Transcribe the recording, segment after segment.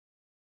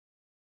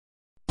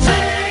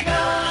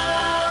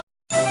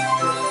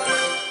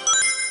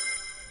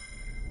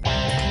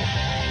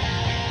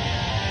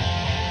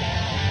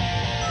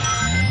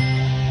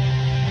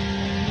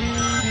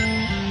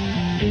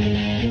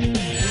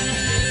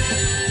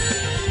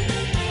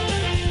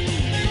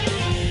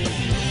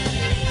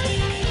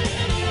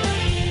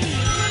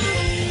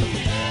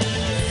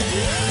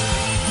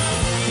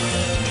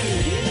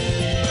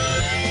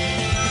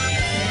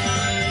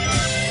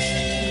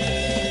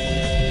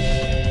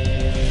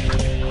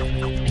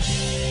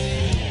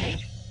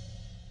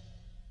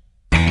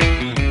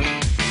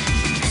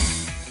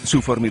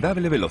Su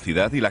formidable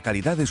velocidad y la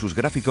calidad de sus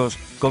gráficos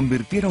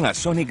convirtieron a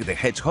Sonic the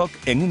Hedgehog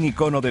en un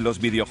icono de los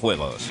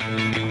videojuegos.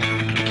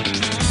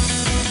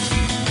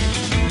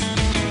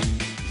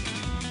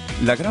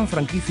 La gran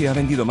franquicia ha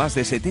vendido más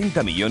de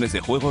 70 millones de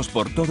juegos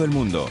por todo el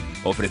mundo,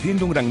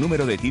 ofreciendo un gran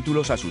número de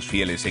títulos a sus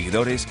fieles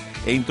seguidores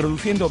e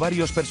introduciendo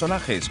varios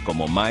personajes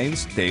como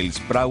Miles,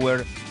 Tails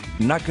Prower,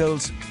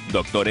 Knuckles,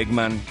 Dr.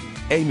 Eggman,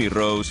 Amy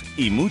Rose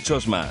y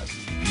muchos más.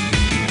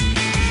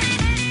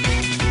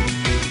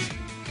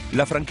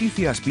 La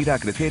franquicia aspira a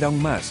crecer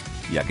aún más,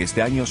 ya que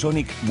este año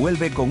Sonic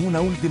vuelve con una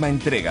última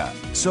entrega,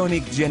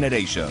 Sonic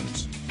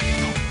Generations.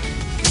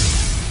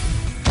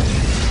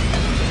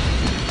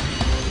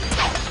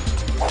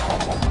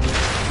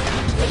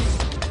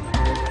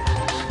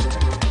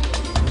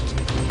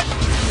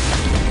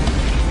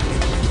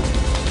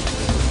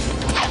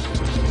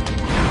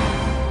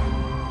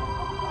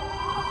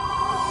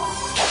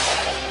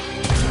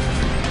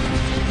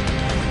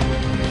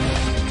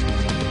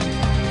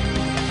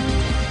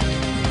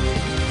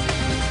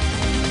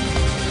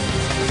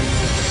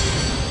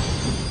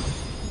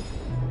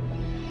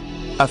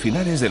 A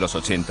finales de los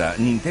 80,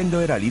 Nintendo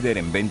era líder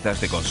en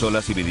ventas de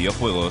consolas y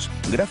videojuegos,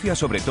 gracias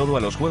sobre todo a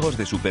los juegos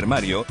de Super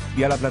Mario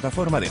y a la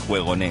plataforma de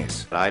juego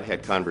NES. I'd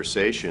had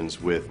conversations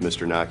with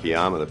Mr.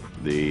 Nakayama,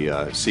 the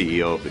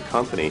CEO of the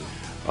company,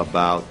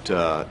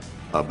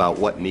 about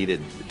what needed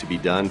to be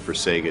done for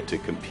Sega to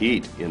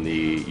compete in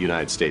the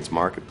United States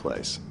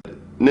marketplace.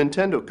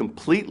 Nintendo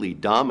completely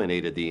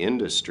dominated the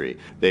industry.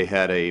 They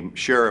had a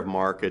share of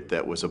market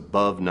that was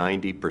above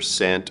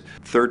 90%.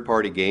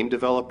 Third-party game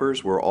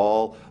developers were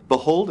all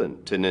beholden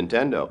to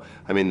Nintendo.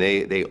 I mean,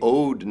 they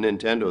owed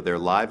Nintendo their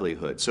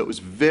livelihood. So it was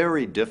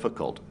very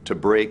difficult to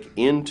break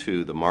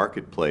into the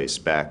marketplace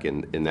back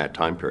in that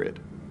time period.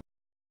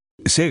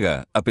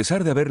 Sega, a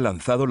pesar de haber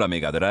lanzado la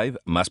Mega Drive,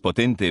 más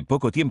potente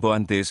poco tiempo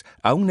antes,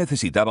 aún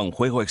necesitaba un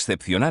juego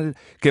excepcional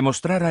que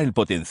mostrara el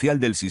potencial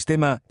del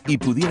sistema y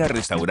pudiera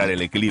restaurar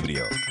el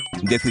equilibrio.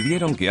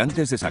 Decidieron que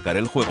antes de sacar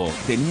el juego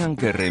tenían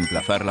que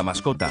reemplazar la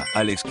mascota,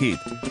 Alex Kidd,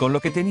 con lo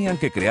que tenían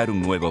que crear un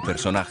nuevo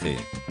personaje.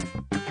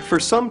 For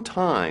some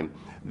time,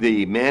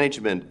 the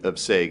management of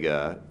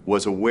Sega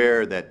was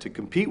aware that to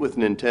compete with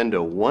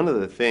Nintendo, one of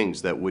the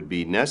things that would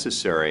be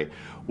necessary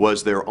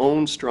was their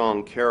own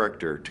strong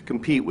character to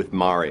compete with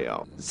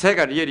Mario.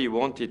 Sega really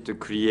wanted to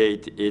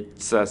create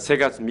its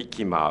Sega's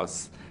Mickey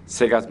Mouse,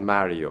 Sega's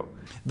Mario.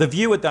 The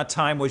view at that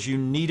time was you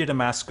needed a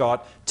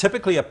mascot,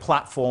 typically a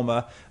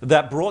platformer,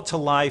 that brought to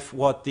life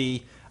what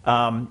the,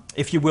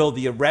 if you will,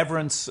 the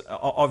irreverence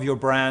of your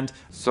brand.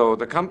 So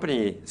the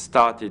company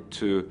started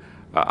to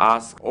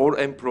ask all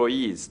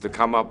employees to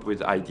come up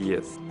with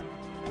ideas.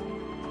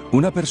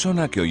 Una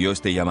persona que oyó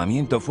este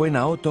llamamiento fue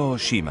Naoto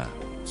Oshima.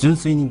 純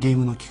粋にゲー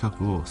ムの企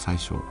画を最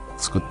初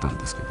作ったん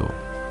ですけど、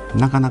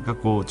なかなか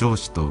上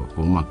司と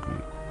うまく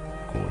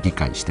理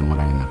解しても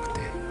らえなく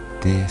て、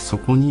でそ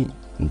こに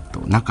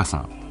中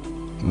さ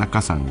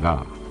ん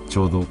がち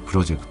ょうどプ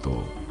ロジェクト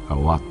が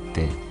終わっ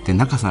て、で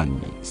中さん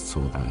に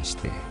相談し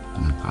て、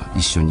なんか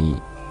一緒に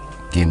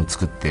ゲーム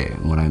作って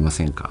もらえま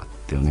せんか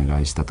ってお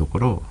願いしたとこ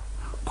ろ、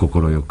快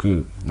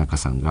く中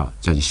さんが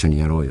じゃあ一緒に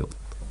やろうよ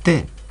っ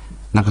て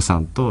中さ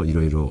んとい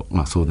ろいろ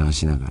相談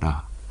しなが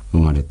ら生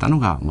まれたの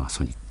が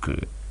ソニッ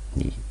ク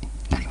に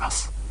なりま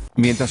す。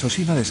Mientras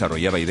Oshima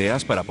desarrollaba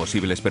ideas para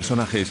posibles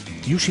personajes,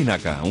 Yushi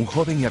Naka, un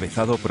joven y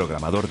avezado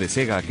programador de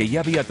Sega que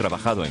ya había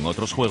trabajado en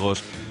otros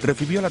juegos,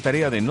 recibió la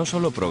tarea de no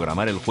solo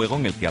programar el juego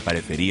en el que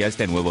aparecería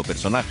este nuevo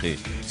personaje,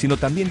 sino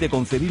también de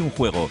concebir un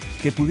juego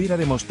que pudiera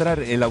demostrar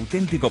el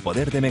auténtico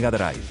poder de Mega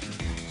Drive.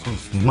 そうで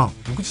すね、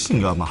僕自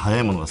身が速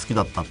いものが好き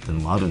だったっていうの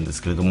もあるんで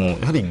すけれども、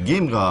やはりゲ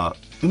ームが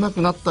上手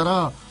くなった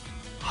ら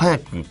早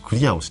くク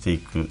リアをしてい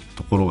く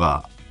ところ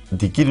が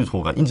できる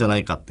方がいいんじゃな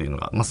いかっていうの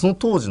が、その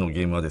当時の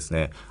ゲームはです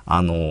ね、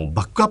バ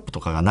ックアップと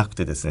かがなく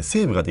てですね、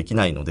セーブができ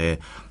ないので、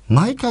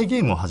毎回ゲ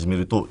ームを始め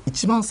ると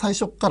一番最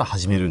初から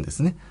始めるんで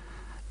すね。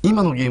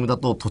今のゲームだ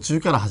と途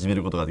中から始め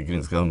ることができる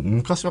んですけど、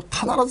昔は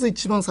必ず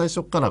一番最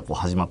初から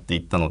始まってい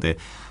ったので、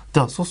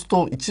そうする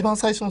と一番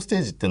最初のステ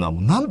ージっていうのは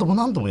もう何度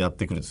もやっ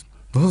てくるんです。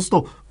そうする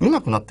と上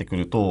手くなってく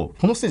ると、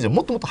このステージは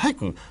もっともっと早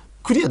く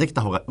クリアでき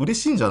た方が嬉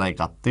しいんじゃない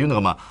かっていうの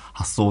が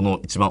発想の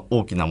一番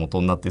大きな元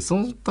になって、そ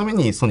のため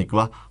にソニック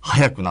は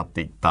速くなっ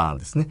ていったん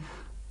ですね。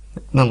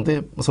なの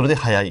でそれで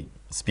速い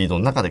スピード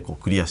の中で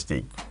クリアして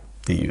いくっ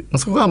ていう、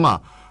そこが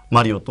マ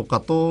リオとか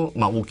と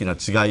大きな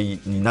違い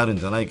になるん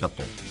じゃないか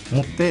と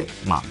思って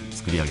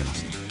作り上げま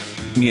した。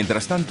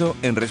Mientras tanto,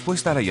 en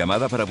respuesta a la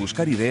llamada para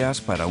buscar ideas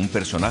para un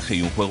personaje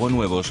y un juego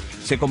nuevos,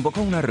 se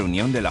convocó una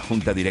reunión de la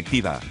junta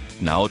directiva.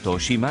 Naoto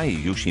Oshima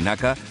y Yushi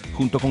Naka,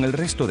 junto con el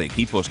resto de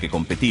equipos que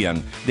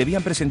competían,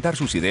 debían presentar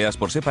sus ideas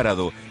por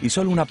separado y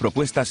solo una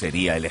propuesta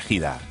sería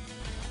elegida.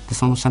 で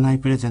その社内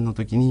プレゼンの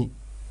時に、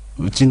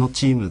うちの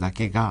チームだ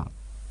けが、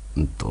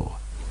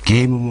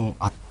ゲームも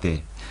あっ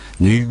て、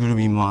ぬいぐる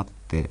みもあっ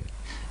て、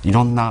い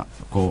ろんな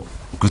グ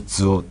ッ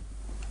ズを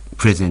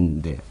プレゼ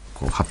ンで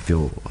発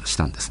表し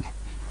たんですね。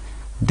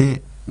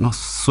で、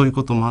そういう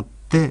こともあっ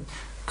て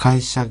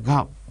会社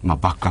がバ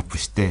ックアップ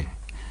して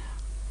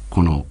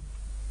この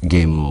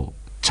ゲームを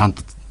ちゃん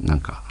となん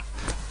か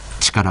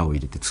力を入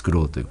れて作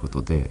ろうというこ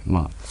とで、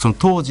その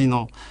当時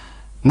の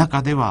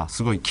中では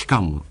すごい期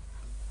間も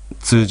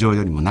通常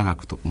よりも長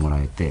くもら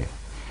えて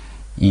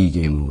いい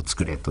ゲームを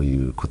作れと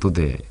いうこと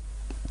で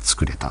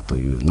作れたと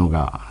いうの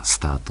がス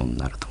タートに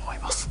なると思い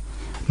ます。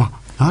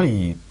やは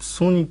り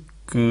ソニッ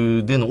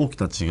クでの大き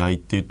な違いっ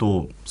ていう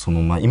と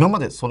今ま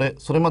でそれ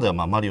までは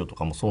マリオと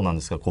かもそうなん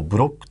ですがブ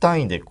ロック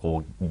単位で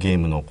ゲー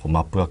ムの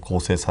マップが構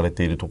成され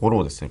ているところ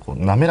をですね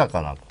滑ら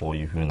かなこう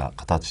いうふうな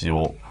形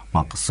を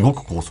すご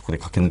く高速で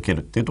駆け抜け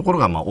るっていうところ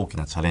が大き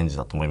なチャレンジ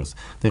だと思います。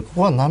でこ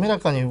こは滑ら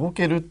かに動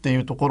けるってい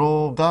うとこ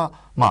ろが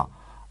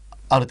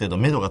ある程度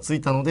目処がつ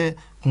いたので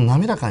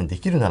滑らかにで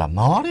きるなら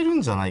回れる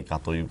んじゃないか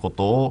というこ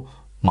とを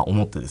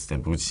思ってですね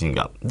僕自身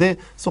が。で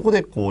そこ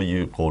でこうい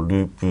うル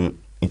ープ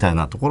みたい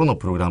なところの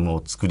プログラム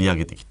を作り上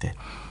げてきて、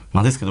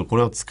ですけどこ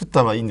れを作っ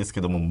たはいいんです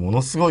けどもも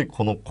のすごい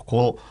こ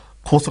こ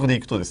高速でい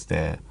くとです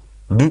ね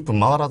ループ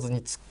回らず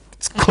に突っ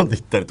込んでい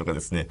ったりとか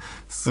ですね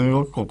す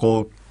ご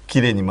く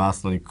綺麗に回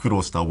すのに苦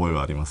労した覚え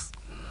はあります。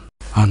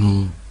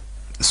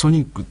ソ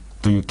ニック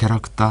というキャラ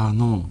クター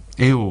の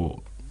絵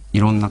をい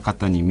ろんな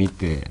方に見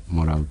て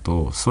もらう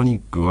とソニ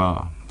ック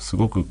はす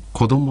ごく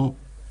子供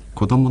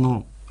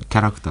のキ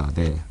ャラクター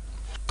で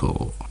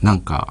なん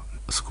か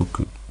すご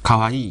く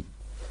可愛い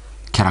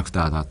キャラク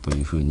ターだと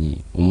いうふう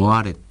に思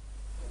われ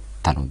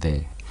たの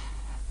で、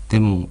で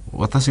も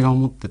私が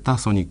思ってた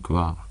ソニック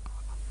は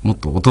もっ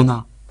と大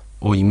人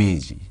をイメー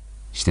ジ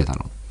してた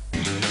の。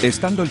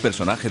Estando el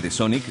personaje de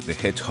Sonic the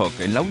Hedgehog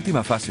en la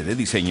última fase de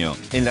diseño,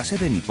 en la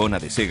sede nipona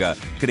de Sega,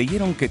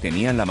 creyeron que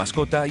tenían la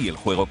mascota y el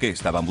juego que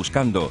estaban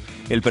buscando.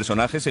 El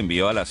personaje se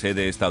envió a la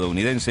sede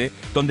estadounidense,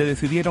 donde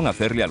decidieron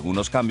hacerle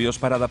algunos cambios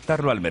para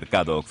adaptarlo al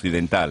mercado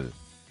occidental.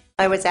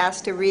 I was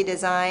asked to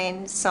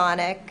redesign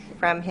Sonic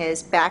from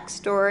his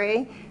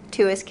backstory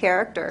to his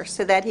character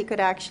so that he could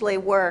actually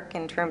work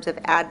in terms of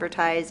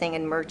advertising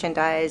and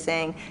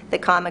merchandising the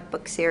comic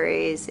book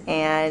series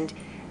and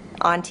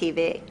on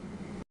TV.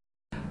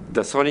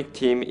 The Sonic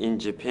team in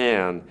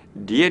Japan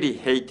really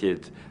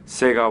hated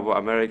Sega of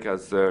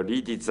America's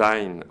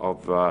redesign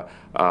of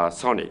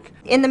Sonic.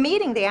 In the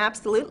meeting, they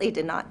absolutely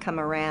did not come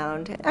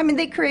around. I mean,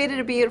 they created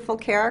a beautiful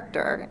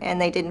character, and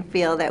they didn't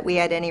feel that we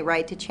had any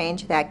right to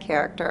change that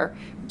character,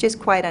 which is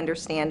quite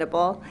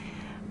understandable.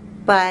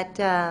 But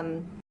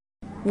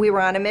we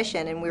were on a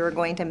mission, and we were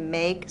going to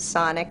make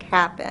Sonic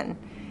happen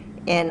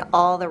in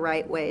all the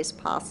right ways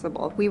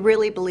possible. We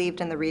really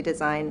believed in the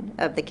redesign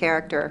of the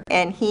character,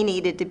 and he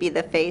needed to be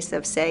the face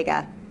of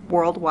Sega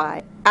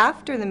worldwide.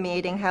 After the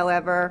meeting,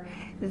 however,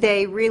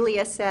 they really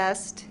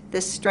assessed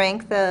the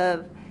strength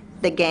of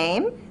the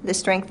game, the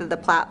strength of the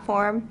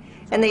platform,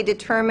 and they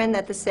determined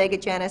that the Sega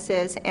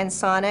Genesis and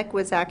Sonic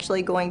was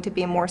actually going to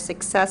be more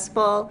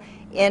successful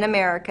in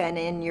America and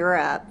in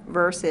Europe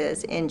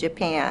versus in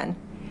Japan.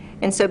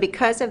 And so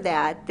because of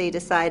that, they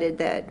decided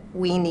that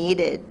we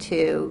needed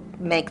to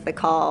make the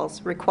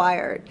calls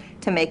required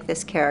to make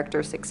this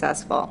character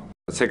successful.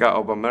 Sega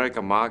of America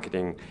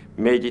marketing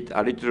made it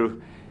a little,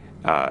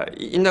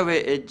 in a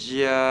way,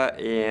 edgier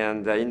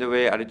and in a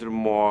way a little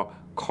more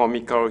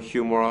comical,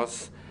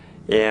 humorous,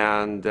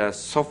 and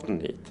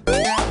softened it.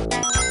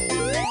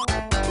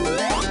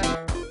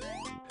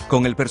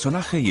 Con el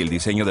personaje y el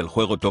diseño del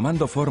juego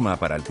tomando forma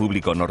para el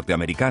público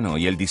norteamericano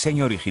y el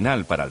diseño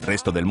original para el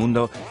resto del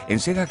mundo, en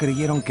Sega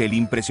creyeron que el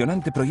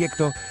impresionante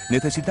proyecto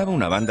necesitaba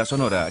una banda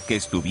sonora que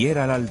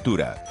estuviera a la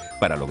altura.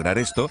 Para lograr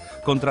esto,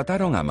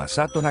 contrataron a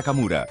Masato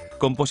Nakamura,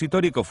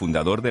 compositor y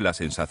cofundador de la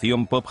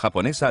sensación pop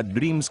japonesa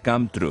Dreams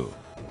Come True.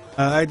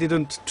 I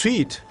didn't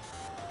treat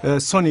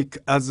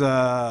Sonic as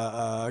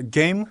a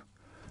game,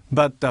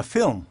 but a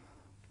film,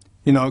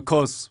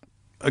 because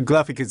a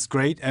graphic is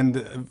great and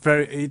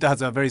it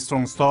has a very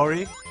strong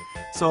story.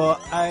 So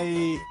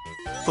I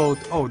thought,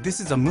 oh,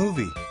 this is a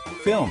movie,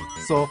 film.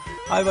 So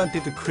I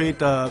wanted to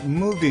create a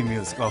movie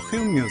music or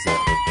film music.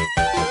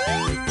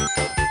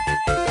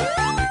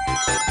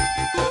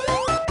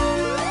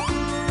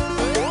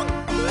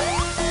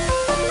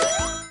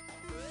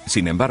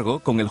 Sin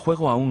embargo, con el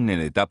juego aún en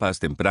etapas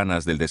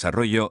tempranas del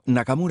desarrollo,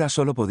 Nakamura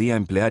solo podía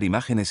emplear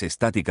imágenes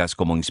estáticas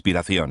como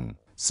inspiración.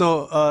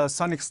 So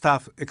Sonic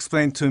staff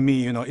explained to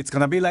me, it's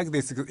going to be like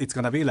this, it's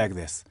going to be like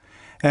this.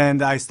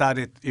 And I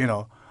started,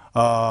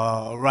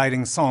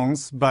 writing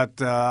songs,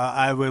 but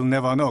I will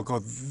never know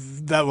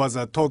because that was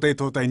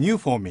totally new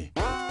for me.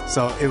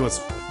 So it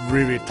was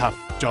really tough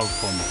job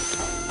for me.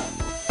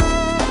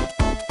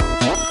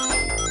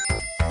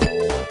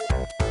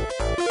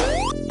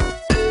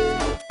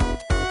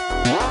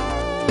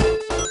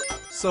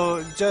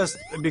 So just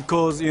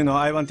because,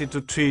 I wanted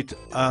to treat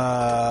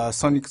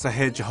Sonic the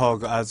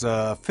Hedgehog as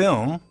a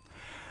film,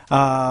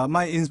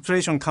 my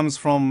inspiration comes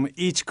from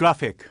each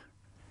graphic,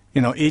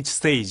 each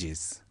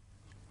stages.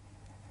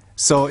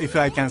 So if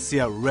I can see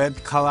a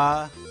red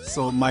color,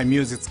 so my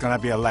music's gonna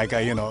be like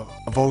a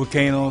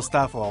volcano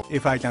stuff, or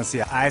if I can see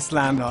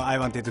Iceland, I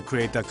wanted to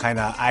create a kind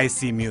of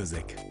icy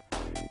music.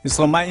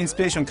 So my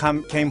inspiration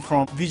came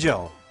from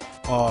visual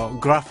or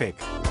graphic.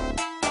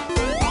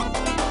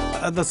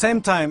 At the same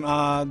time,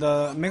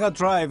 the Mega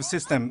Drive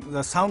system,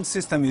 the sound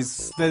system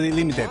is very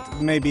limited.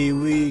 Maybe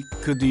we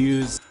could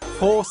use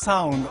 4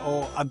 sound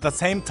or at the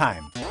same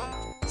time.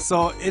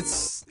 So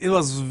it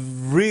was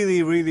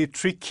really, really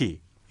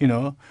tricky, you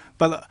know.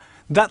 But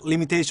that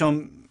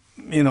limitation,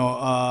 you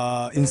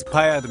know,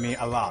 inspired me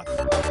a lot.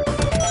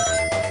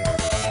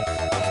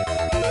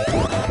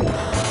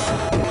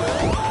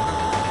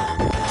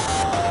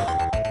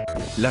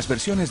 Las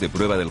versiones de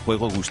prueba del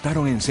juego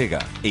gustaron en Sega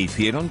e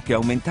hicieron que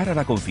aumentara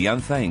la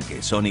confianza en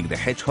que Sonic the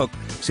Hedgehog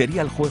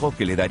sería el juego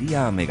que le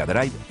daría a Mega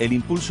Drive el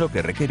impulso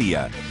que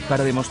requería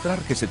para demostrar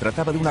que se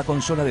trataba de una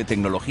consola de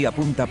tecnología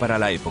punta para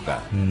la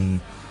época.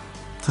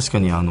 確か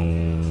に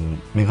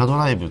メガド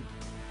ライブ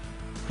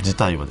自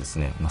体はです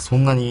ね、そ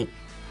んなに、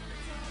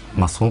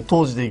その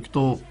当時でいく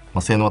と、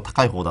性能は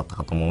高い方だった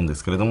かと思うんで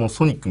すけれども、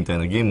ソニックみたい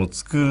なゲームを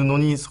作るの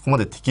にそこま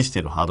で適して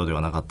いるハードで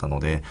はなかったの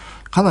で、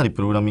かなり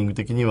プログラミング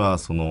的には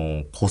そ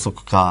の高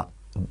速化、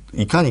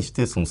いかにし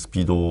てそのス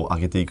ピードを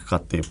上げていくか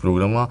っていうプログ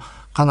ラムは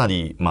かな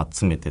り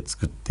詰めて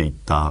作っていっ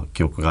た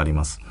記憶があり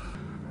ます。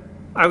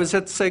I was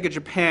at SEGA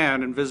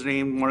Japan and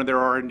visiting one of their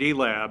R&D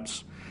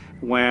labs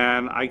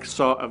when I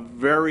saw a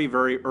very,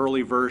 very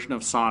early version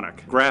of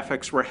Sonic.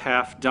 Graphics were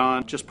half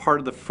done, just part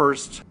of the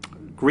first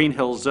Green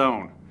Hill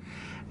Zone.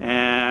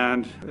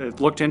 And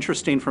it looked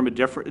interesting from a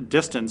different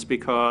distance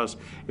because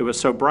it was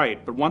so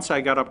bright. But once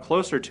I got up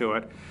closer to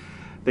it,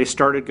 they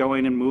started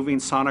going and moving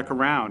Sonic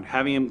around,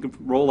 having him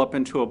roll up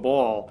into a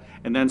ball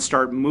and then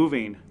start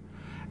moving.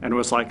 And it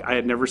was like I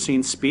had never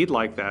seen speed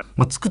like that.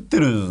 作って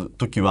る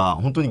時は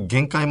本当に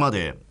限界ま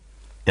で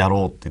や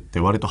ろうって言って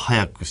割と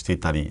早くしてい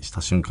たりし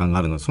た瞬間が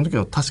あるので、その時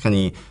は確か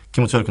に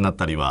気持ち悪くなっ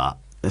たりは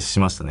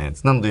しましたね。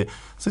なので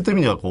そういった意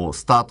味では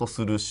スタート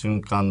する瞬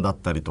間だっ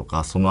たりと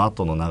か、その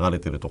後の流れ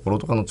てるところ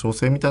とかの調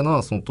整みたいなの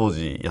はその当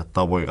時やっ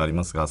た覚えがあり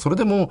ますが、それ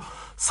でも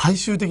最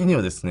終的に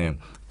はですね、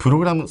プロ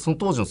グラム、その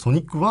当時のソ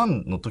ニック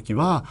1の時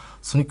は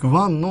ソニック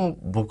1の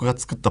僕が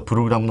作ったプ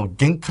ログラムの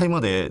限界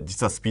まで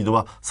実はスピード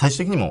は最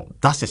終的にも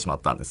出してしま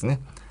ったんですね。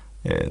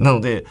な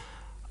ので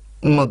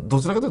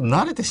どちらかというと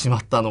慣れてしま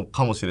ったの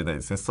かもしれない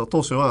ですね。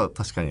当初は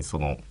確かに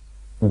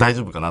大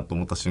丈夫かなと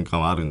思った瞬間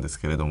はあるんです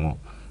けれども。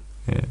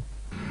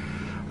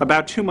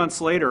About 2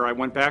 months later, I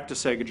went back to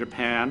SEGA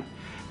Japan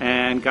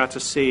and got to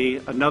see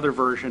another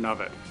version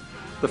of it.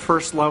 The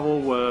first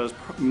level was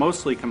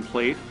mostly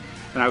complete,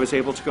 and I was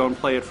able to go and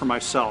play it for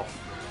myself.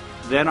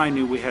 Then I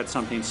knew we had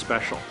something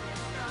special.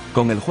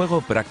 Con el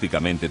juego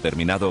prácticamente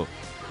terminado,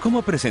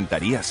 ¿cómo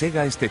presentaría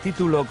Sega este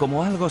título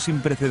como algo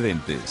sin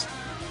precedentes?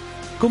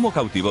 ¿Cómo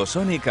cautivó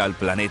Sonic al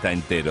planeta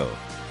entero?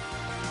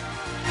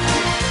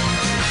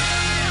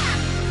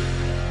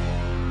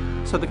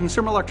 So the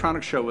Consumer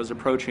Electronics Show was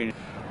approaching,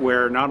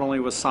 where not only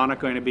was Sonic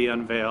going to be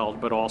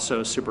unveiled, but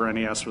also Super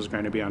NES was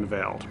going to be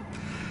unveiled.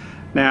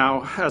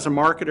 Now, as a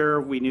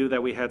marketer, we knew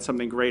that we had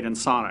something great in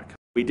Sonic.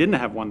 We didn't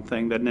have one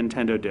thing that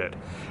Nintendo did,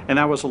 and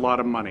that was a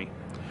lot of money.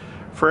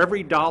 For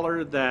every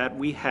dollar that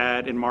we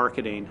had in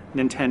marketing,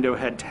 Nintendo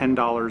had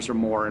 $10 or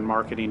more in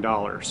marketing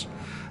dollars.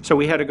 So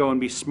we had to go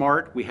and be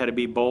smart, we had to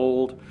be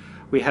bold,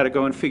 we had to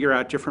go and figure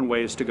out different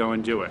ways to go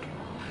and do it.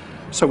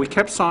 So we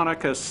kept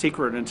Sonic a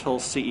secret until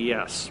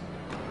CES.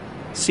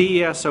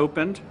 CES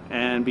opened,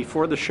 and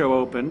before the show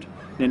opened,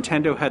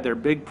 Nintendo had their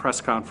big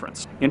press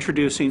conference,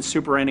 introducing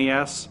Super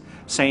NES,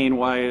 saying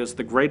why it was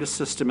the greatest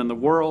system in the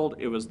world,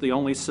 it was the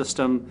only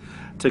system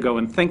to go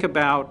and think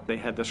about. They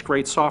had this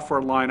great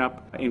software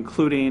lineup,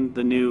 including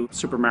the new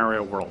Super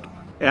Mario World.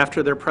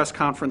 After their press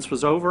conference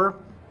was over,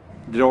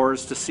 the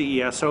doors to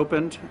CES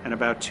opened, and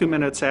about 2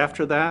 minutes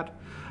after that,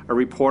 a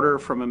reporter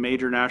from a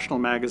major national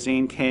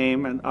magazine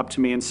came up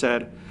to me and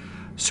said,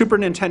 Super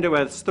Nintendo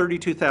has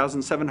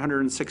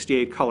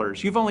 32,768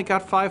 colors. You've only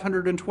got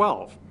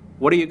 512.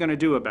 What are you going to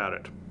do about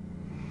it?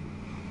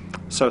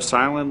 So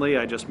silently,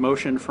 I just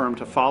motioned for him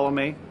to follow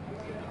me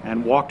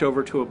and walked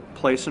over to a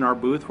place in our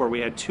booth where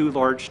we had 2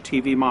 large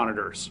TV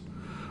monitors.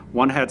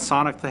 One had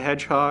Sonic the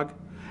Hedgehog,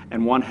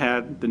 and one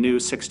had the new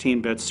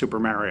 16-bit Super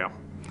Mario.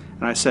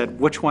 And I said,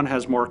 which one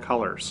has more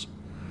colors?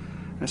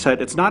 I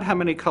said, it's not how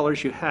many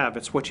colors you have,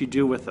 it's what you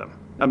do with them.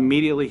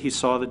 Immediately he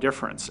saw the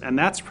difference, and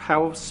that's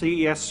how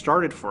CES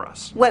started for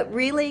us. What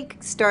really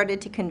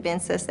started to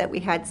convince us that we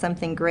had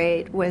something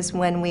great was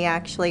when we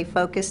actually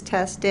focus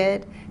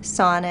tested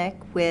Sonic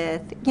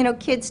with,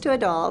 kids to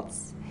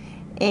adults,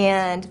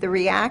 and the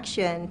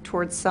reaction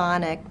towards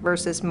Sonic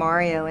versus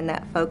Mario in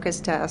that focus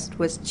test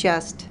was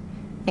just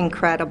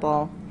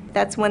incredible.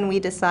 That's when we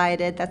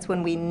decided, that's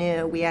when we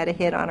knew we had a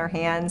hit on our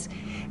hands.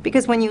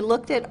 Because when you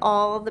looked at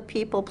all the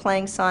people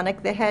playing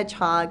Sonic the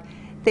Hedgehog,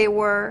 they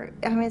were,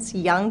 it's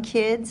young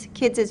kids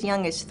as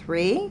young as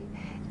 3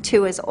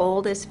 to as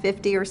old as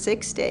 50 or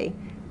 60,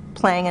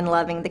 playing and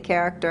loving the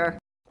character.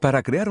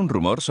 Para crear un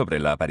rumor sobre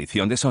la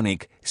aparición de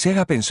Sonic,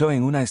 Sega pensó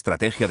en una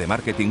estrategia de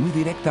marketing muy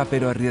directa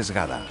pero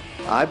arriesgada.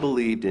 I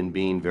believed in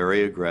being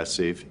very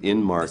aggressive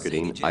in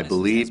marketing. I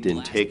believed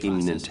in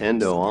taking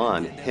Nintendo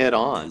on head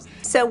on.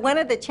 So one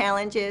of the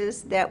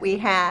challenges that we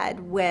had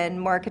when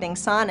marketing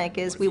Sonic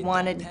is we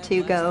wanted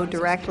to go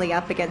directly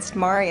up against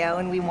Mario,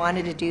 and we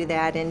wanted to do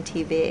that in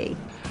TV.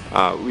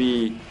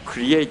 We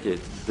created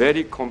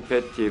very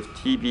competitive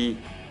TV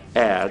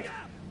ad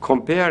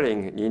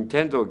comparing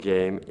Nintendo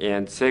game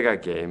and Sega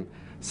game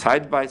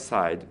side by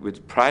side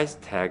with price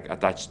tag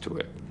attached to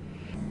it.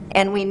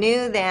 And we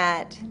knew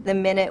that the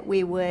minute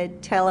we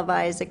would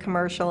televise a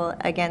commercial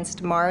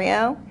against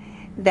Mario,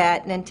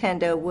 that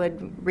Nintendo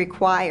would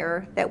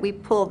require that we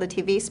pull the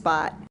TV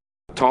spot.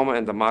 Tom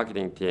and the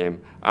marketing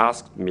team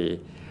asked me,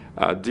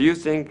 do you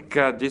think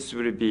this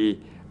will be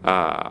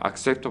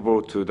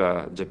acceptable to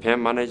the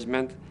Japan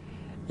management?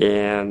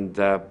 And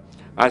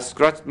I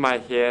scratched my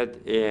head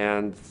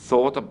and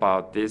thought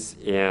about this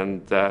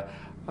and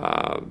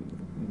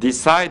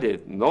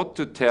decided not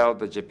to tell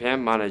the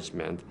Japan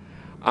management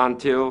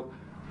until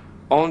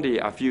only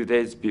a few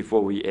days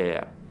before we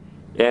air.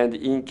 And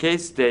in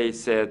case they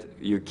said,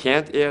 you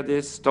can't air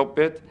this, stop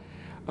it,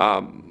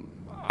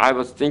 I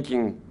was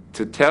thinking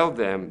to tell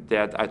them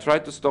that I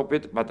tried to stop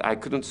it, but I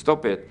couldn't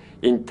stop it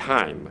in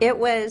time. It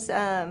was,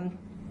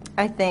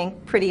 I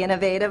think, pretty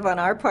innovative on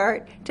our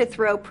part to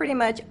throw pretty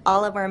much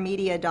all of our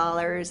media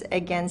dollars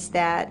against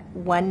that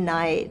one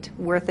night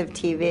worth of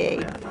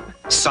TV.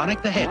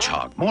 Sonic the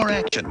Hedgehog, more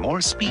action,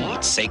 more speed.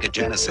 Sega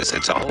Genesis,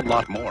 it's a whole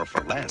lot more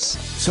for less.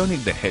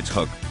 Sonic the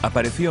Hedgehog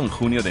apareció en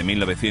junio de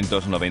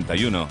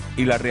 1991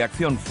 y la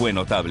reacción fue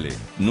notable.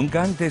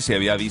 Nunca antes se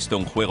había visto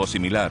un juego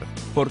similar.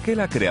 ¿Por qué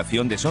la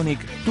creación de Sonic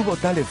tuvo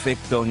tal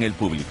efecto en el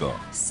público?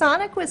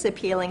 Sonic was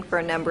appealing for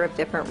a number of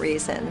different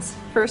reasons.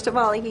 First of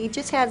all, he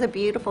just has a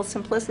beautiful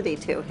simplicity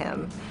to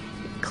him.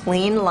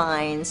 Clean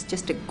lines,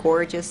 just a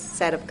gorgeous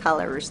set of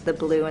colors, the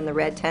blue and the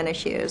red tennis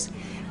shoes.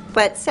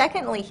 But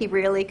secondly, he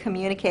really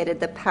communicated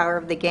the power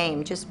of the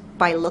game just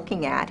by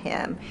looking at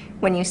him.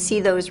 When you see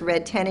those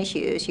red tennis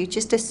shoes, you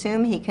just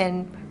assume he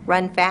can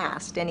run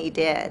fast, and he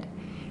did.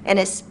 And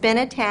his spin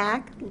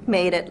attack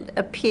made it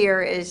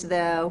appear as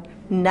though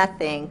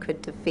nothing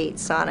could defeat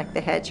Sonic the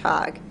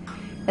Hedgehog.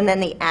 And then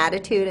the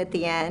attitude at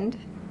the end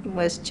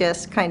was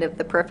just kind of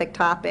the perfect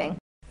topping.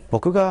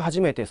 僕が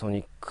初めてソ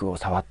ニックを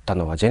触った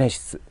のはジェネシ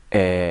ス、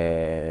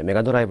メ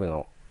ガドライブ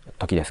の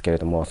時ですけれ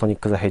ども、ソニッ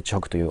ク・ザ・ヘッジホ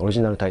ッグというオリ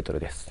ジナルタイトル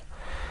です。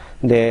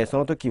で、そ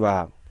の時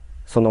は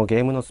そのゲ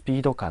ームのスピ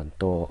ード感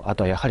と、あ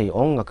とはやはり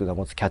音楽が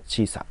持つキャッ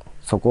チーさ、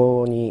そ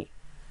こに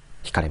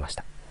惹かれまし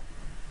た。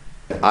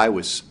I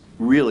was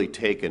really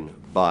taken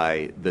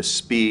by the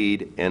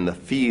speed and the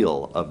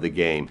feel of the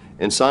game.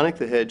 And Sonic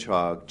the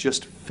Hedgehog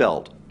just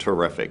felt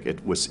terrific.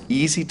 It was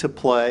easy to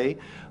play,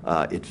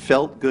 it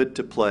felt good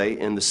to play,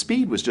 and the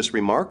speed was just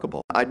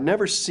remarkable. I'd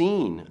never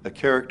seen a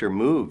character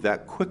move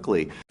that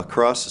quickly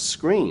across the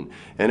screen,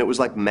 and it was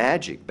like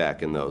magic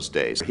back in those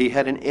days. He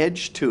had an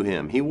edge to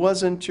him. He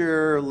wasn't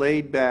your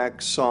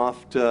laid-back,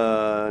 soft,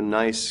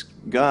 nice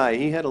guy.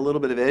 He had a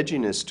little bit of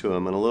edginess to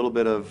him and a little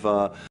bit of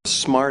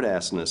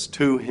smartassness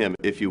to him,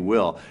 if you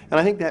will. And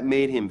I think that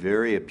made him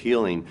very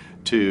appealing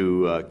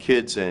to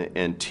kids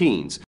and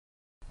teens.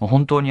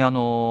 本当に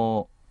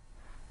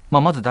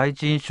まず第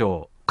一印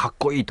象かっ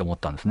こいいと思っ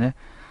たんですね。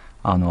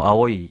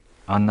青い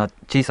あんな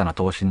小さな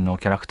頭身の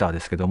キャラクターで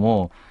すけど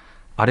も、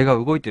あれが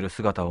動いてる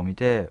姿を見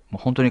ても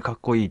う本当にかっ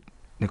こいい。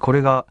でこ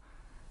れが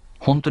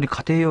本当に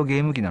家庭用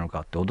ゲーム機なの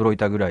かって驚い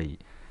たぐらい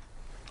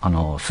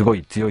すご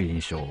い強い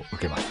印象を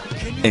受けまし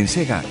た。En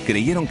Sega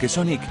creyeron que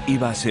Sonic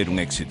iba a ser un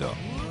éxito.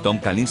 Tom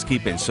Kalinske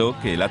pensó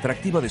que el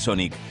atractivo de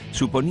Sonic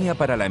suponía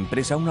para la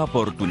empresa una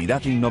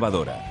oportunidad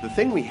innovadora. The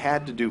thing we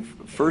had to do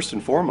first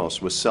and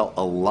foremost was sell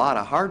a lot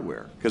of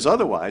hardware, because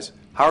otherwise,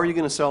 how are you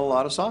going to sell a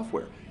lot of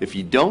software? If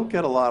you don't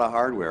get a lot of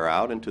hardware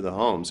out into the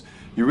homes,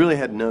 you really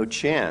had no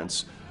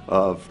chance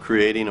of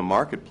creating a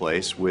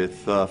marketplace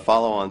with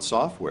follow-on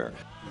software.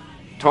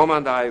 Tom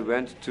and I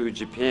went to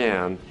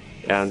Japan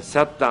and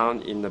sat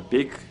down in a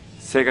big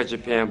Sega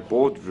Japan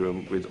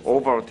boardroom with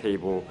oval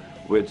table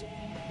with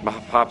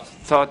perhaps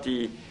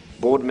 30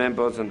 board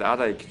members and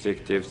other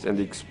executives and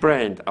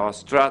explained our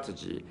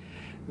strategy.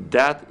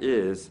 That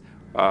is,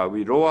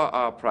 we lower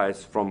our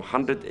price from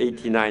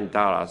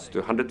 $189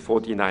 to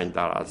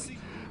 $149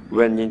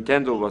 when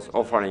Nintendo was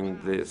offering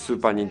the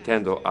Super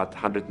Nintendo at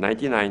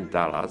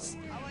 $199.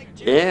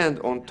 And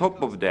on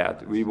top of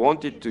that, we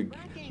wanted to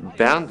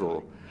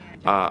bundle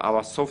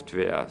our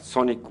software,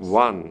 Sonic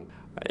 1,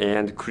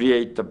 and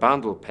create the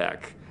bundle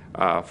pack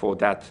for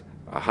that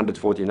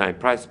 $149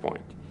 price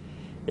point.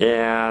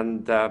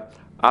 And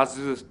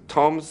as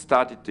Tom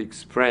started to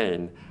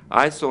explain,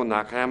 I saw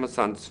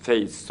Nakayama-san's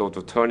face sort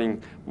of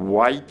turning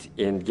white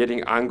and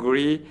getting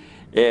angry,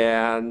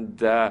 and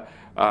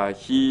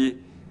he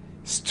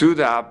stood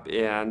up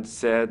and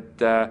said,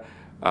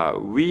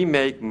 we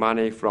make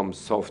money from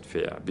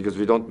software because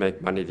we don't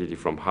make money really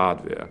from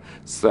hardware.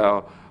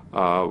 So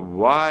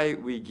why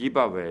we give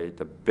away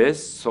the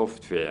best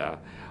software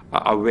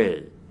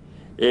away?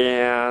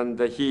 and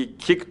he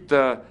kicked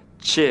the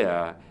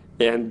chair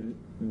and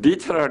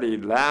literally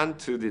ran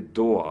to the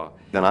door.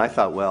 And I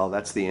thought, well,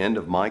 that's the end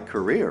of my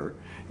career.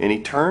 And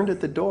he turned at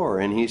the door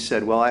and he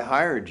said, well, I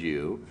hired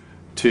you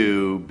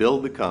to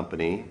build the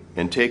company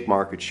and take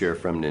market share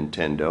from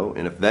Nintendo,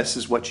 and if this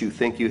is what you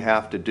think you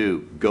have to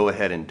do, go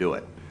ahead and do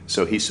it.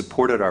 So he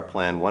supported our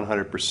plan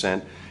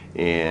 100%,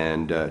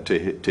 and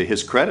to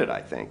his credit,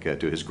 I think,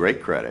 to his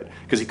great credit,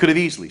 because he could have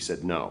easily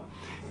said no.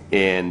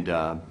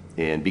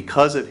 And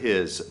because of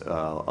his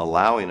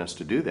allowing us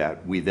to do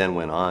that, we then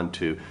went on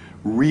to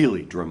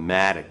really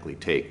dramatically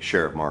take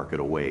share of market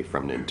away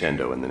from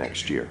Nintendo in the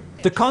next year.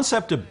 The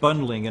concept of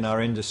bundling in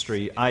our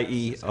industry,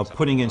 i.e. of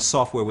putting in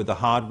software with the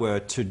hardware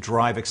to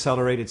drive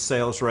accelerated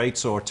sales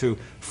rates or to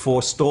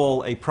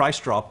forestall a price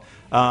drop,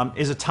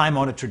 is a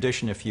time-honored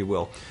tradition, if you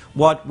will.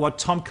 What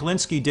Tom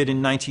Kalinske did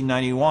in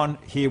 1991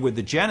 here with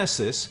the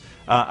Genesis,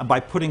 by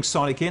putting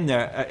Sonic in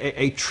there,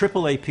 a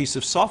AAA piece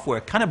of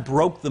software, kind of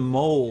broke the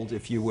mold,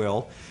 if you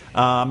will,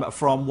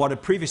 from what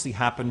had previously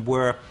happened,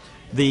 where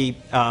the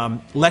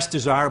less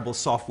desirable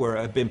software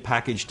had been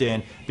packaged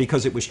in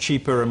because it was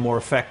cheaper and more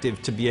effective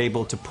to be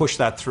able to push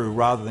that through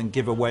rather than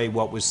give away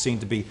what was seen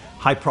to be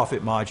high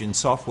profit margin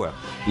software.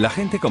 La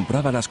gente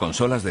compraba las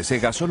consolas de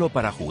Sega solo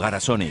para jugar a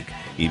Sonic,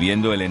 y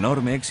viendo el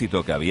enorme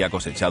éxito que había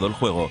cosechado el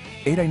juego,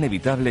 era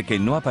inevitable que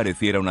no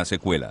apareciera una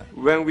secuela.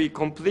 When we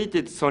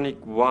completed Sonic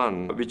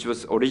 1, which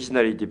was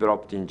originally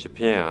developed in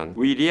Japan,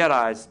 we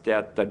realized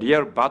that the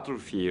real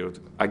battlefield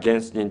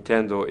against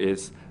Nintendo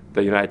is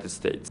the United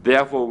States.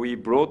 Therefore, we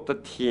brought the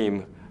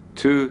team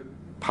to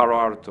Palo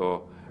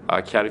Alto,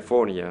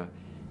 California,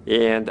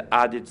 and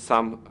added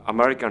some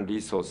American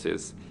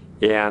resources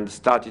and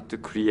started to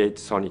create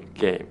Sonic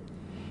game.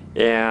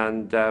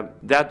 And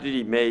that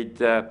really made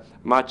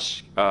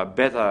much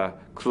better,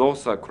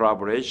 closer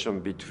collaboration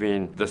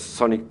between the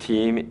Sonic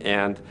team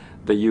and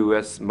the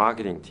US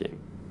marketing team.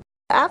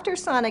 After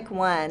Sonic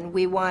 1,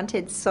 we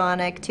wanted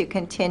Sonic to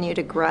continue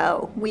to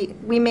grow.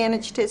 We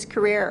managed his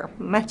career,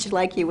 much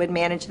like you would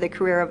manage the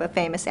career of a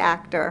famous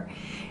actor.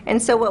 And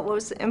so what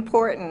was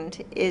important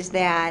is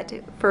that,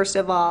 first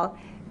of all,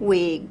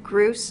 we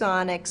grew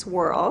Sonic's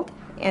world,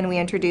 and we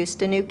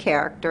introduced a new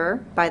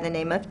character by the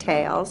name of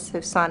Tails, so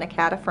Sonic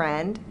had a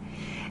friend.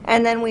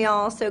 And then we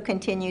also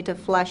continued to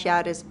flesh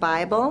out his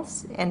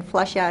Bibles and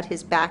flesh out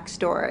his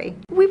backstory.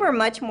 We were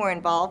much more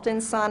involved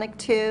in Sonic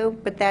 2,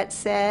 but that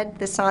said,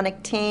 the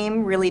Sonic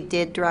team really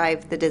did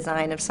drive the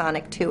design of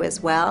Sonic 2 as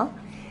well.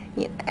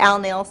 Al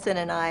Nelson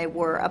and I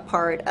were a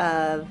part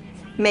of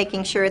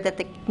making sure that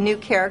the new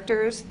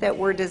characters that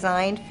were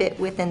designed fit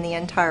within the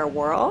entire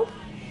world.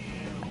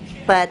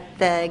 But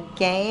the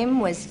game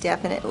was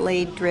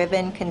definitely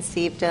driven,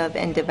 conceived of,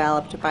 and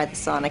developed by the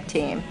Sonic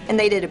team. And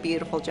they did a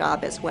beautiful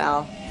job as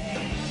well.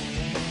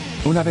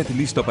 Una vez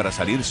listo para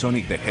salir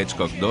Sonic the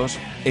Hedgehog 2,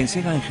 en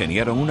Sega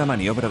ingeniaron una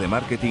maniobra de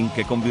marketing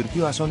que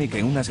convirtió a Sonic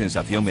en una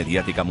sensación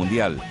mediática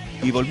mundial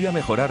y volvió a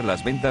mejorar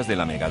las ventas de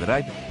la Mega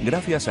Drive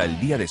gracias al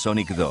Día de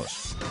Sonic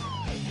 2.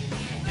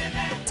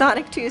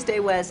 Sonic Tuesday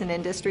was an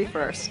industry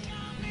first,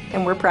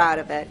 and we're proud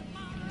of it.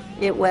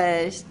 It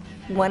was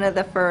one of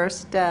the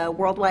first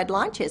worldwide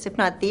launches, if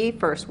not the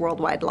first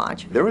worldwide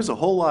launch. There was a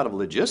whole lot of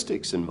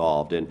logistics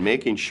involved in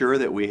making sure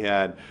that we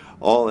had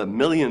all the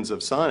millions of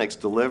Sonics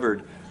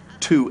delivered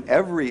to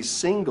every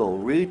single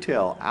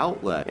retail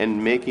outlet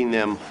and making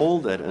them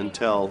hold it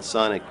until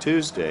Sonic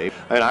Tuesday.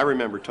 And I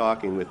remember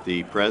talking with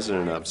the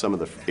president of some of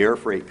the air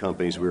freight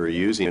companies we were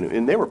using,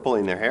 and they were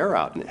pulling their hair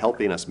out and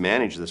helping us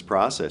manage this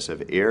process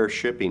of air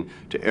shipping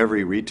to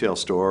every retail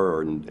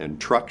store and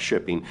truck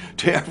shipping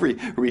to every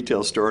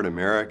retail store in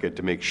America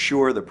to make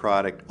sure the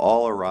product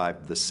all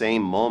arrived the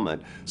same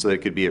moment so that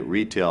it could be at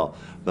retail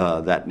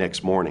that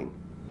next morning.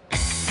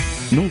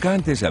 Nunca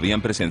antes se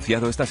habían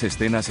presenciado estas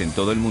escenas en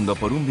todo el mundo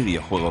por un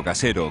videojuego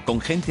casero,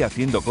 con gente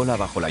haciendo cola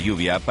bajo la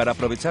lluvia para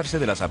aprovecharse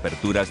de las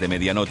aperturas de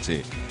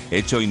medianoche,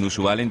 hecho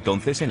inusual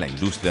entonces en la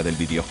industria del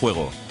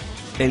videojuego.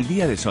 El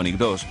Día de Sonic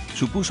 2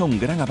 supuso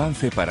un gran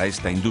avance para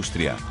esta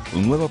industria,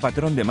 un nuevo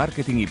patrón de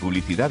marketing y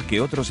publicidad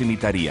que otros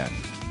imitarían.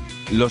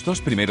 Los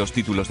dos primeros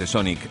títulos de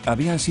Sonic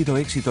habían sido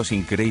éxitos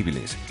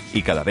increíbles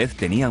y cada vez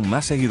tenían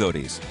más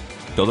seguidores.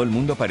 Todo el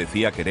mundo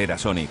parecía querer a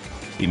Sonic.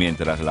 Y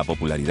mientras la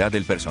popularidad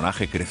del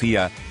personaje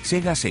crecía,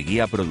 Sega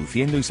seguía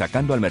produciendo y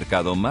sacando al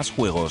mercado más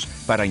juegos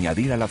para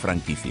añadir a la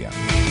franquicia.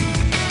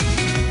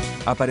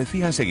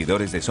 Aparecían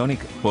seguidores de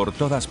Sonic por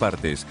todas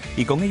partes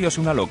y con ellos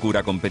una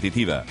locura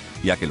competitiva,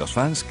 ya que los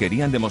fans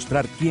querían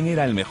demostrar quién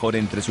era el mejor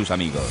entre sus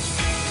amigos.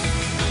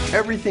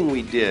 Everything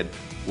we did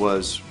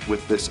was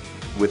with this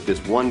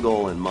one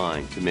goal in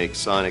mind, to make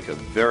Sonic a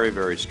very,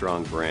 very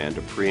strong brand,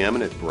 a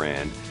preeminent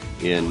brand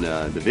in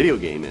the video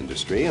game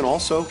industry and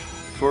also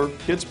for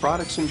kids'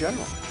 products in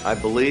general. I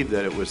believe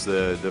that it was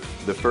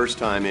the first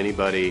time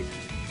anybody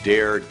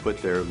dared put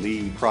their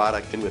lead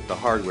product in with the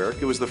hardware.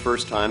 It was the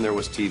first time there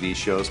was TV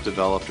shows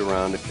developed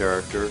around a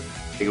character.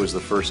 I think it was the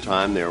first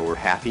time there were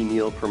Happy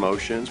Meal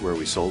promotions where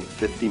we sold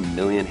 50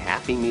 million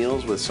Happy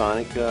Meals with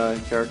Sonic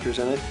characters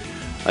in it.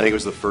 I think it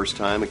was the first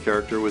time a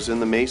character was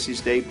in the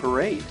Macy's Day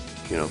Parade.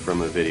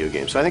 from a video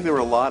game. So I think there were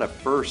a lot of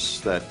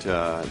firsts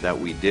that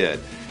we did.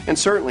 And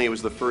certainly it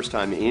was the first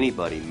time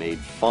anybody made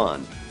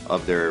fun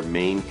of their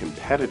main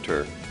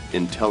competitor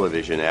in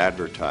television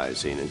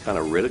advertising and kind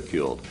of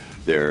ridiculed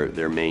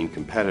their main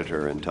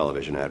competitor in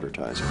television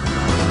advertising.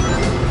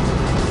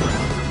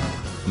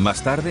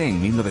 Más tarde,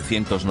 en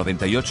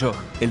 1998,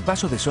 el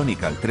paso de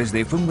Sonic al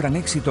 3D fue un gran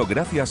éxito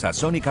gracias a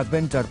Sonic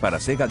Adventure para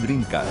Sega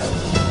Dreamcast.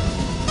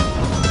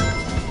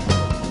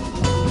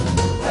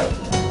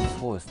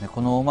 そうですね、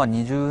この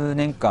20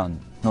年間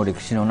の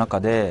歴史の中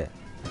で、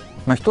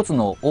一つ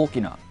の大き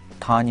な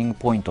ターニング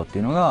ポイントって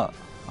いうのが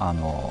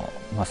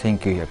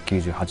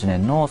1998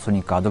年のソ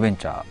ニックアドベン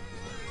チャー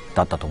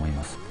だったと思い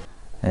ます。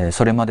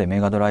それまで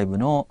メガドライブ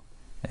の、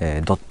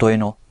ドット絵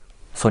の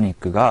ソニッ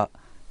クが、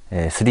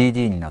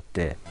3D になっ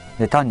て、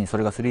で単にそ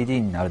れが 3D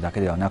になるだ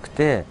けではなく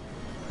て、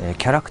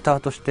キャラクター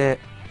として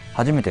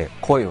初めて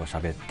声を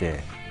喋って、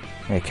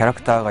キャラ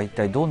クターが一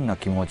体どんな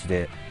気持ち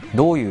で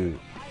どういう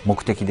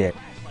目的で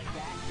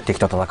敵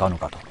と戦うの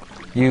かと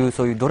いう、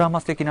そういうドラ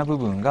マ的な部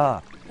分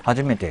が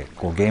初めて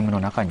こうゲームの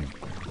中に、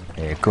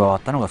加わ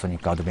ったのがソニ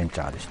ックアドベンチ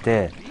ャーでし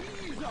て、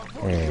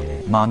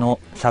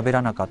喋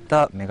らなかっ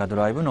たメガド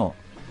ライブの、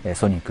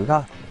ソニック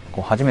が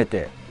こう初め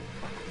て、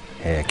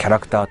キャラ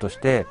クターとし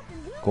て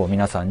こう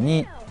皆さん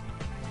に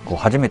こう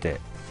初め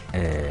て、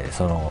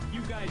その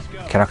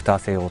キャラクター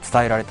性を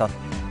伝えられた。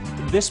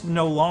This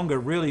no longer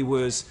really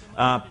was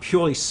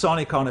purely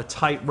Sonic on a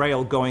tight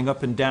rail going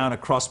up and down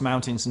across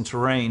mountains and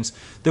terrains.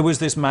 There was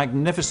this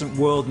magnificent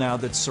world now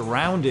that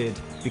surrounded,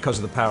 because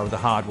of the power of the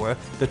hardware,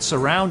 that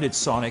surrounded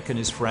Sonic and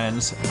his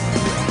friends.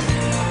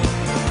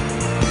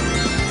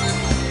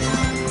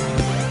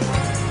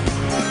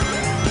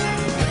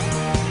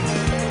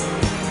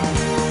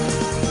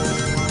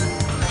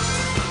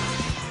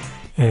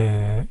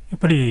 やっ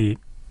ぱり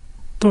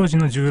当時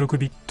の16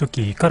ビット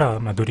機から、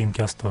ドリーム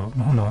キャスト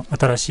の方の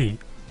新しい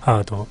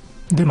ハード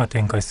で、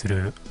展開す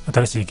る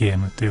新しいゲー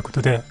ムというこ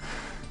とで、やっ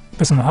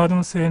ぱそのハード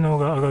の性能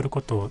が上がる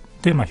こと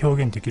で、表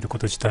現できるこ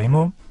と自体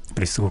もやっ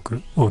ぱりすご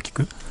く大き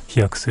く飛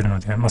躍する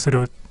ので、それ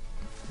を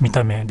見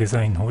た目デ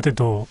ザインの方で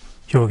ど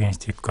う表現し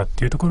ていくかっ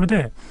ていうところ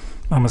で、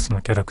まずそ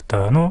のキャラク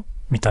ターの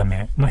見た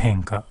目の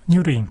変化に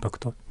よるインパク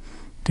トっ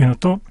ていうの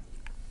と、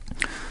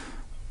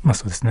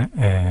そうですね、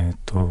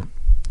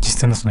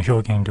実際のその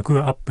表現力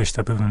がアップし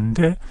た部分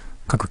で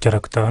各キャ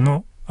ラクター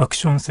のアク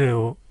ション性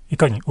をい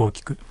かに大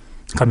きく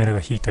カメラ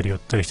が引いたり寄っ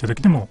たりした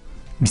時でも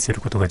見せ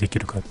ることができ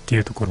るかってい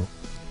うところ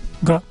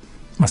が、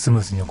スム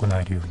ーズに行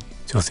えるように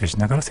調整し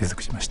ながら制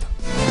作しました。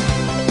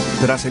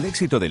Tras el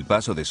éxito del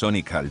paso de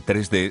Sonic al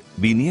 3D,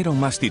 vinieron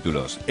más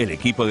títulos. El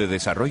equipo de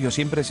desarrollo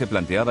siempre se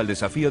planteaba el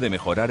desafío de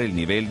mejorar el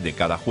nivel de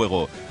cada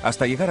juego,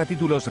 hasta llegar a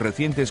títulos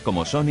recientes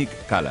como Sonic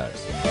Colors.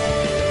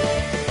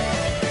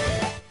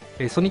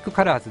 ソニック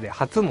カラーズで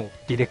初の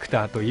ディレク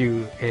ターと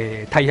いう、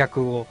大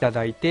役をいた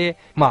だいて、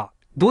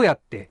どうやっ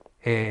て、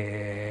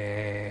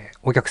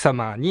お客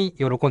様に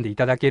喜んでい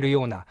ただける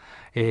ような、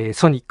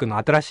ソニックの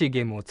新しい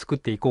ゲームを作っ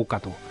ていこうか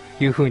と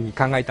いうふうに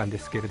考えたんで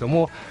すけれど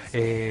も、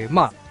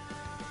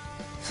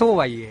そう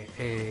はい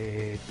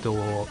え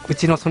う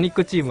ちのソニッ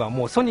クチームは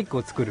もうソニック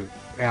を作る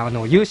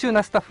優秀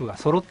なスタッフが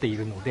揃ってい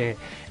るので、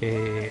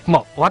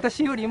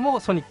私より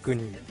もソニック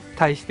に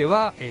対して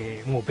は、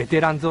もうベ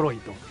テラン揃い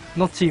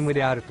のチーム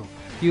であると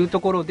いうと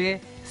ころ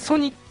で、ソ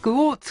ニッ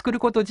クを作る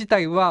こと自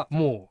体は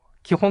もう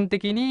基本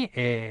的に、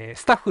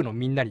スタッフの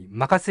みんなに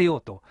任せよ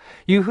うと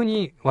いうふう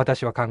に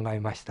私は考え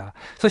ました。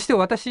そして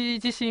私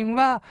自身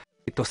は、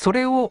そ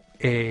れを、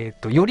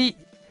より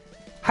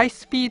ハイ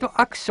スピード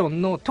アクショ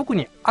ンの特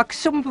にアク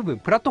ション部分、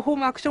プラットフォー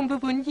ムアクション部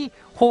分に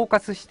フォーカ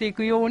スしてい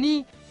くよう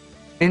に、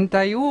全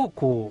体を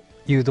こ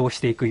う誘導し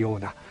ていくよう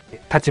な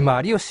立ち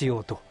回りをしよ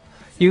うと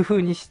いうふ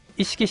うに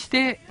意識し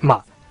て、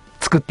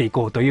作ってい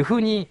こうというふ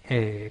うに、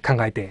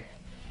考えて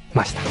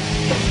ました。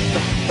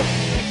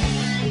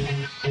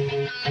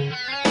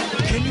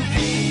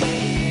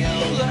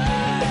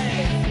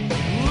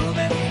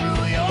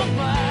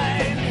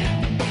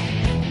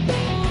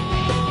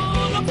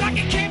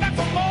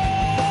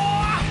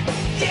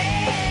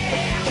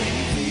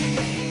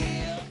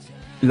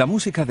La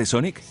música de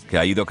Sonic, que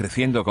ha ido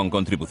creciendo con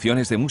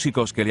contribuciones de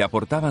músicos que le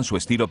aportaban su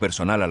estilo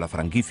personal a la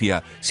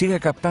franquicia, sigue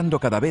captando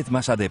cada vez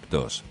más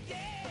adeptos.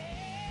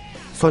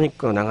 ソニッ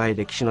クの長い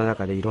歴史の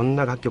中でいろん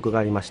な楽曲が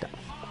ありました。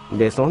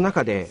でその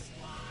中で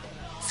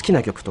好き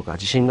な曲とか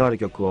自信のある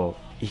曲を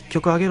1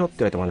曲あげろって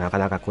言われてもなか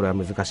なかこれは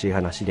難しい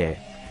話で、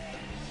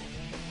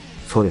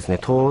そうですね、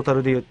トータ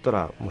ルで言った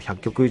らもう100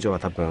曲以上は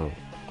多分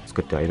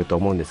作ってはいると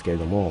思うんですけれ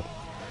ども、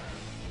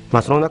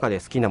その中で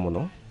好きなも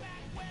の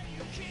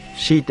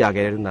強いてあ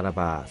げれるなら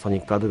ばソ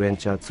ニックアドベン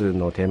チャー2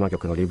のテーマ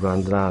曲のリブ&ラ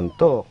ーン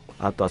と、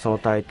あとはその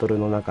タイトル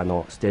の中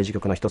のステージ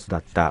曲の一つだ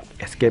った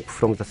エスケープ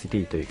フロムザシテ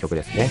ィという曲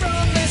ですね。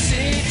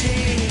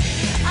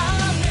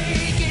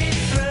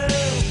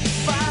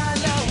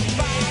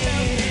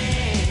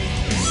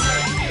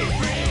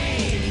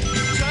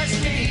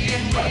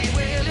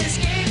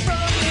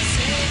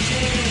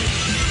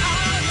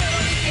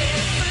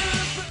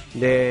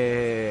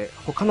で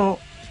他の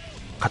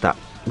方、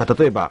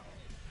例えば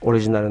オ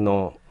リジナル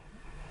の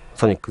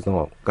ソニック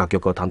の楽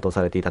曲を担当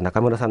されていた中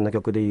村さんの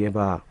曲で言え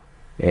ば、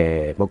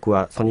僕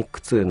はソニッ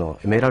ク2の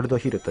エメラルド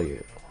ヒルとい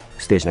う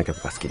ステージの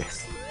曲が好きで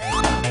す。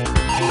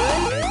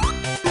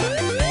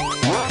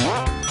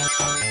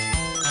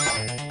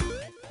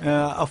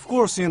Of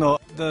course, you know,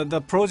 the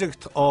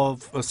project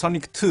of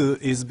Sonic 2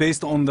 is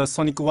based on the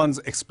Sonic 1's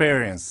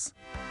experience,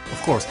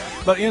 of course.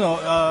 But, you know,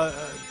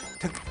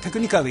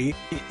 technically,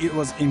 it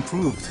was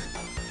improved,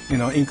 you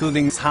know,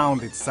 including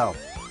sound itself.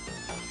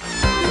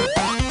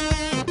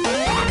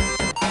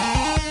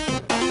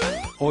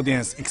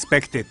 Audience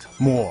expected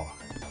more,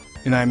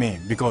 you know what I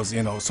mean? Because,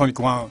 you know, Sonic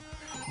 1,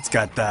 it's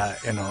got,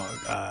 you know,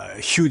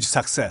 huge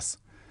success.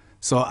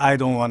 So I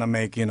don't want to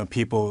make, you know,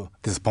 people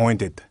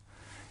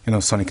disappointed.You know,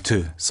 Sonic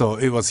 2. So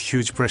it was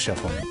huge pressure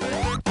for me.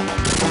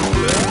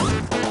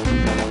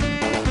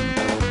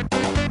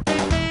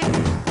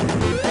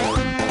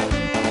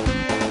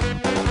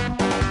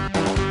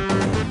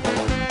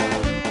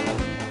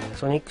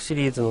 ソニックシ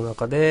リーズの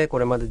中でこ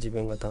れまで自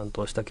分が担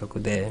当した曲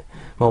で、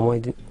思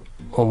い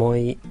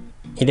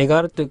入れが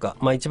あるというか、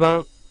一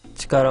番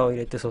力を入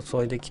れて作っ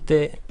て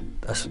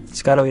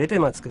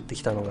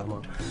きたのが、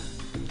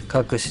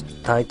各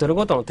タイトル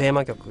ごとのテー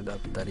マ曲だっ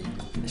たり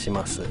し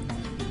ます。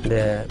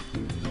で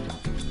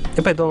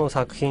やっぱりどの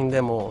作品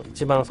でも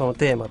一番その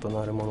テーマと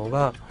なるもの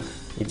が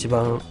一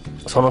番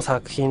その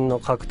作品の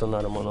核と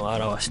なるものを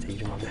表してい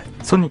るので、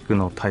ソニック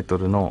のタイト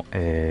ルの、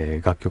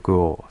楽曲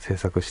を制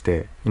作し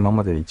て今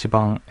までで一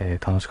番、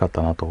楽しかっ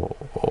たなと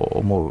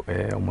思う、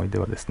思い出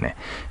はですね、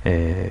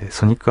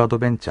ソニックアド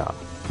ベンチャ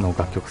ーの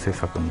楽曲制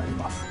作になり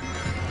ます。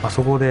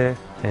そこで、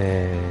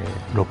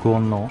録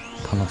音の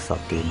楽しさっ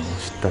ていうのを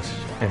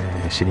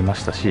知りま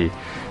したし、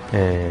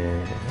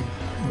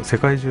世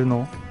界中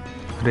の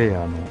プレイヤ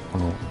ーのこ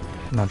の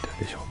なんて言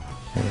うんでしょう、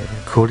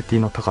クオリティ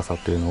の高さ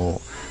というの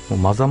をもう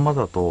まざま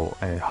ざと、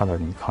肌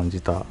に感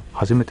じた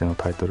初めての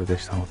タイトルで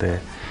したので、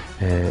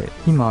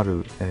今あ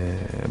る、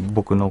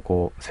僕の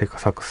こう制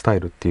作スタイ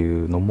ルって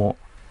いうのも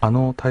あ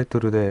のタイト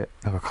ルで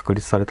なんか確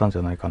立されたんじ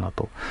ゃないかな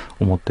と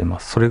思っていま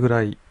す。それぐ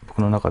らい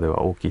僕の中で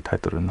は大きいタイ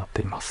トルになっ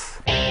ていま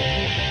す。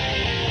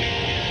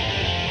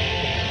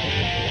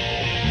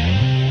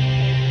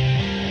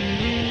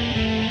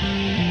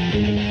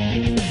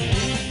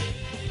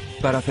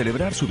Para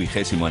celebrar su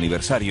 20º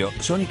aniversario,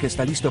 Sonic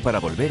está listo para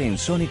volver en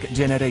Sonic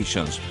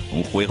Generations,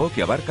 un juego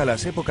que abarca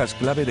las épocas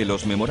clave de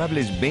los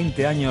memorables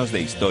 20 años de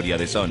historia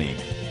de Sonic.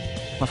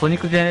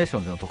 Sonic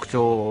Generations の特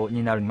徴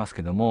になります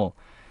けども、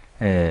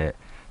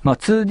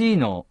2D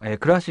の、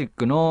クラシッ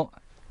クの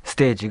ス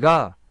テージ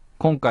が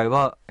今回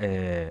は、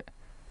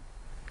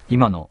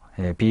今の、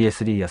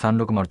PS3 や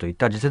360といっ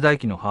た次世代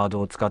機のハー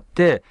ドを使っ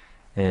て、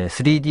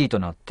3D と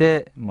なっ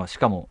て、し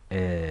かも、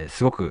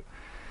すごく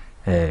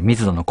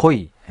密度の濃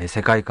い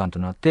世界観と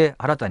なって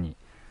新たに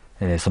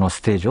その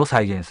ステージを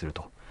再現する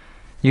と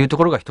いうと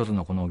ころが一つ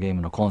のこのゲー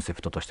ムのコンセ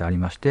プトとしてあり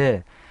まし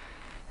て、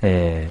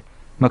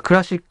ク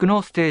ラシック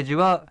のステージ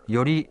は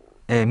より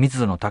密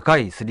度の高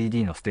い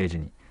 3D のステージ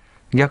に、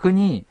逆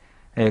に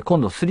今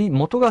度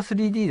元が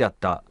 3D だっ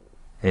た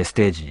ス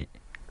テージ、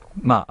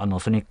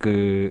ソニッ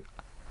ク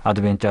ア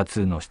ドベンチャ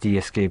ー2のシティ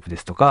エスケープで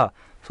すとか、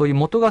そういう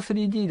元が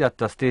 3D だっ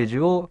たステージ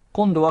を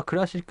今度はク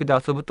ラシックで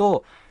遊ぶ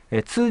と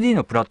2D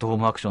のプラットフォー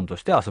ムアクションと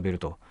して遊べる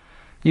と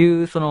い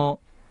うその、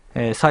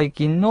最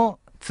近の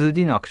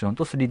 2D のアクション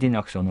と 3D の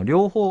アクションの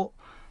両方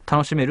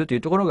楽しめるとい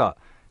うところが、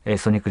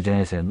ソニックジェネ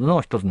レーション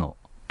の一つの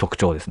特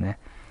徴ですね。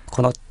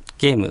この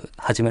ゲーム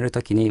始める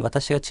ときに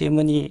私がチー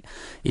ムに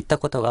言った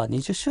ことが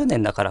20周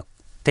年だからっ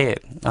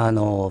てさあ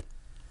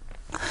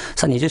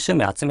20周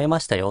年集めま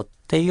したよっ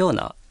ていうよう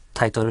な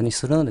タイトルに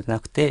するのではな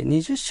くて、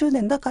20周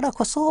年だから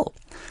こそ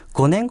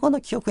5年後の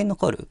記憶に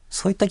残る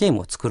そういったゲーム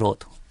を作ろう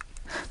と。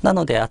な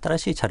ので新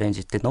しいチャレン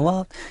ジっていうの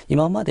は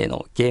今まで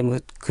のゲー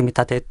ム組み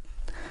立て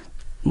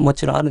も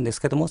ちろんあるんで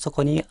すけども、そ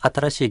こに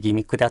新しいギ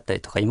ミックであった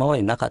りとか今ま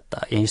でなかっ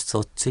た演出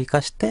を追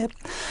加して、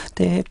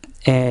で、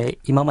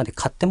今まで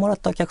買ってもらっ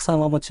たお客さん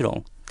はもちろ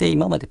んで、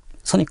今まで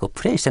ソニックを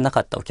プレイしてな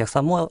かったお客さ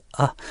んも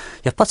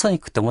やっぱソニ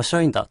ックって面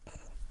白いんだっ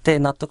て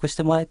納得し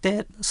てもらえ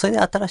て、それで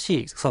新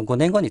しいその5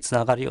年後につ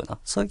ながるような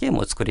そういうゲーム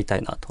を作りた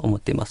いなと思っ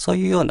ています。そう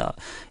いうような、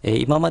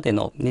今まで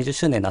の20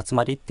周年の集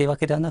まりっていうわ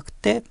けではなく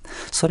て、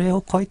それ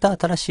を超えた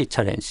新しいチ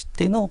ャレンジっ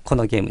ていうのをこ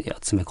のゲームには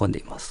詰め込んで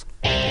います。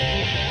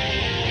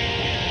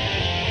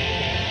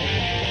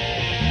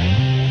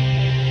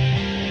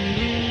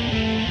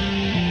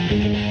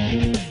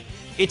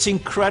It's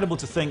incredible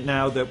to think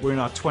now that we're in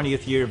our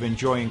 20th year of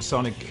enjoying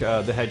Sonic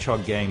the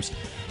Hedgehog games.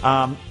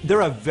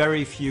 There are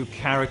very few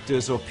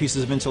characters or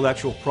pieces of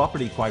intellectual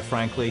property, quite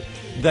frankly,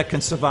 that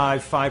can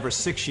survive 5 or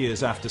 6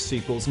 years after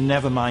sequels,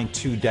 never mind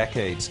 2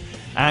 decades.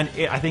 And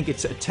I think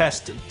it's a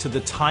test to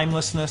the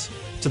timelessness,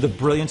 to the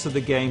brilliance of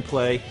the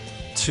gameplay,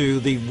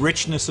 to the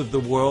richness of the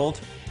world,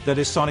 that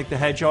is Sonic the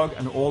Hedgehog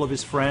and all of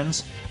his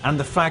friends, and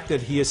the fact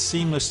that he has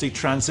seamlessly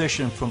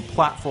transitioned from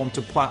platform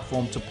to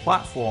platform to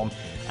platform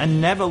and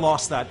never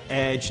lost that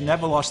edge,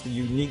 never lost the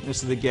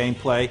uniqueness of the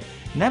gameplay,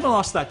 never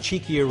lost that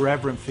cheeky,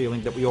 irreverent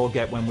feeling that we all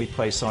get when we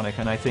play Sonic.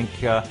 And I think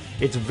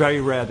it's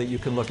very rare that you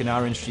can look in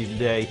our industry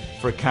today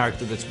for a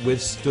character that's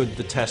withstood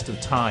the test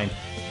of time,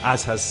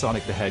 as has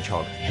Sonic the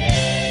Hedgehog.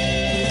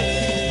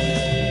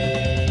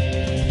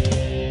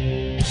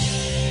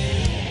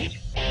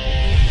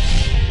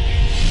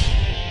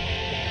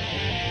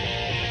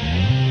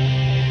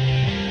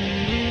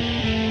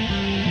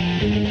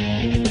 Thank you.